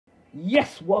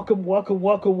Yes, welcome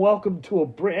to a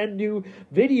brand new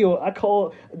video. I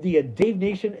call the Dave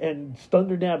Nation and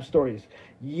Thunder Nab stories.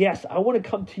 Yes, I want to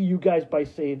come to you guys by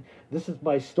saying this is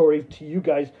my story to you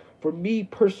guys. For me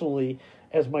personally,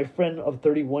 as my friend of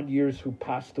 31 years who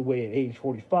passed away at age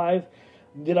 45,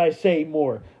 did I say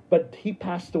more? But he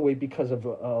passed away because of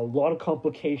a lot of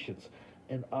complications,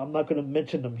 and I'm not going to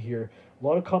mention them here. A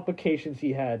lot of complications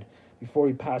he had before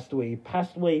he passed away. He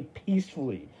passed away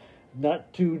peacefully,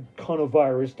 not to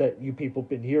coronavirus that you people have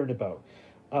been hearing about.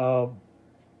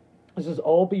 This is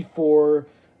all before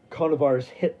coronavirus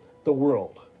hit the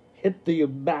world, hit the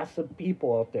massive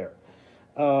people out there.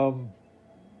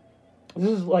 This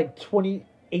is like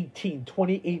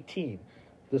 2018.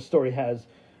 This story has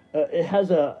it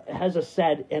has a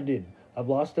sad ending. I've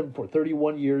lost him for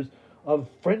 31 years of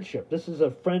friendship. This is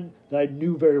a friend that I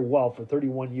knew very well for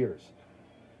 31 years,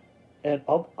 and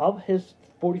of his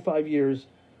 45 years,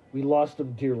 we lost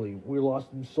him dearly. We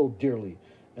lost him so dearly.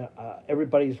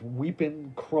 Everybody's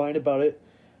weeping, crying about it.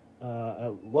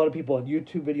 A lot of people on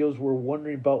YouTube videos were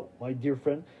wondering about my dear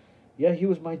friend. Yeah, he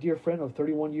was my dear friend of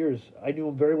 31 years. I knew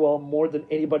him very well, more than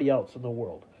anybody else in the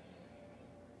world.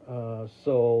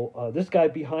 So this guy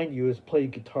behind you is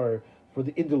playing guitar for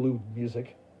the interlude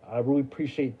music. I really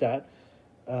appreciate that.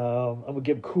 I'm gonna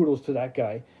give kudos to that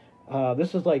guy.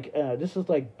 This is like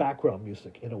background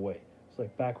music in a way. It's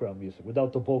like background music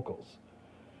without the vocals.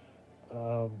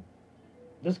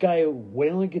 This guy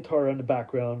wailing guitar in the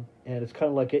background, and it's kind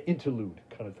of like an interlude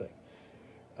kind of thing,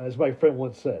 as my friend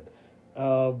once said.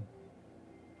 And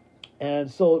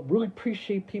so really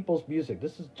appreciate people's music.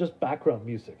 This is just background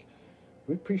music.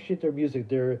 We appreciate their music.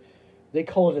 They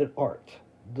call it an art.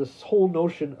 This whole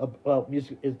notion of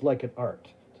music is like an art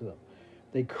to them.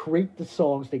 They create the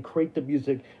songs, they create the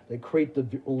music, they create the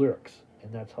lyrics,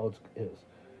 and that's how it is.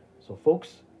 So,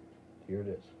 folks, here it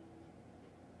is.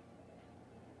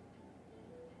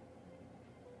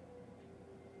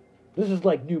 This is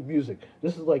like new music.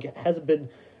 This is like it hasn't been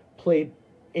played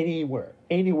anywhere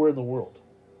in the world.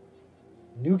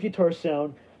 New guitar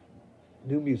sound,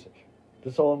 new music.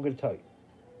 That's all I'm going to tell you.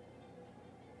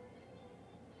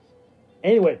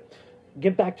 Anyway,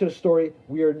 get back to the story.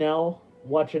 We are now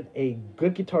watching a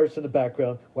good guitarist in the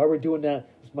background. While we're doing that,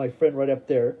 it's my friend right up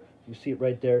there. You see it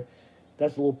right there.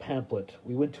 That's a little pamphlet.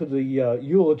 We went to the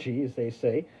eulogy, as they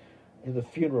say, in the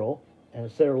funeral, and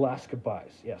it said our last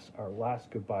goodbyes. Yes, our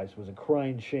last goodbyes was a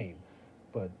crying shame.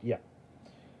 But, yeah.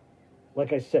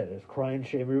 Like I said, it's crying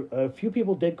shame. A few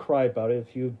people did cry about it, a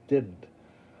few didn't.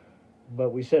 But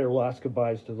we said our last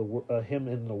goodbyes to him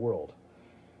in the world.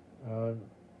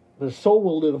 The soul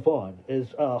will live on,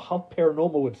 as Huff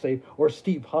Paranormal would say, or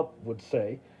Steve Huff would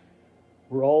say.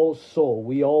 We're all soul.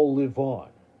 We all live on.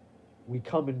 We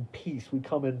come in peace. We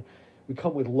come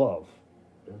with love.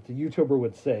 As the YouTuber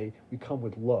would say, we come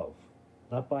with love.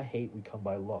 Not by hate, we come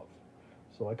by love.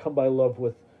 So I come by love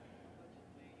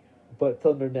but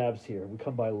Thunder Nab's here. We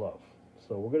come by love.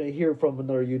 So we're going to hear from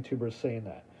another YouTuber saying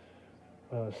that.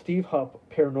 Steve Huff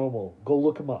Paranormal. Go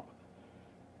look him up.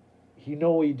 He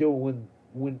know what he's doing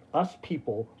when us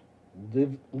people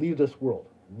leave this world.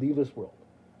 Leave this world.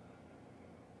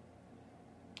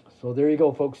 So there you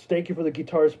go, folks. Thank you for the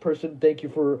guitarist person. Thank you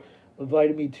for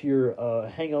inviting me to your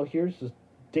hangout here. This is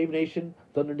Dave Nation,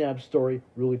 Thunder Nab story.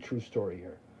 Really true story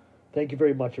here. Thank you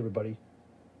very much, everybody.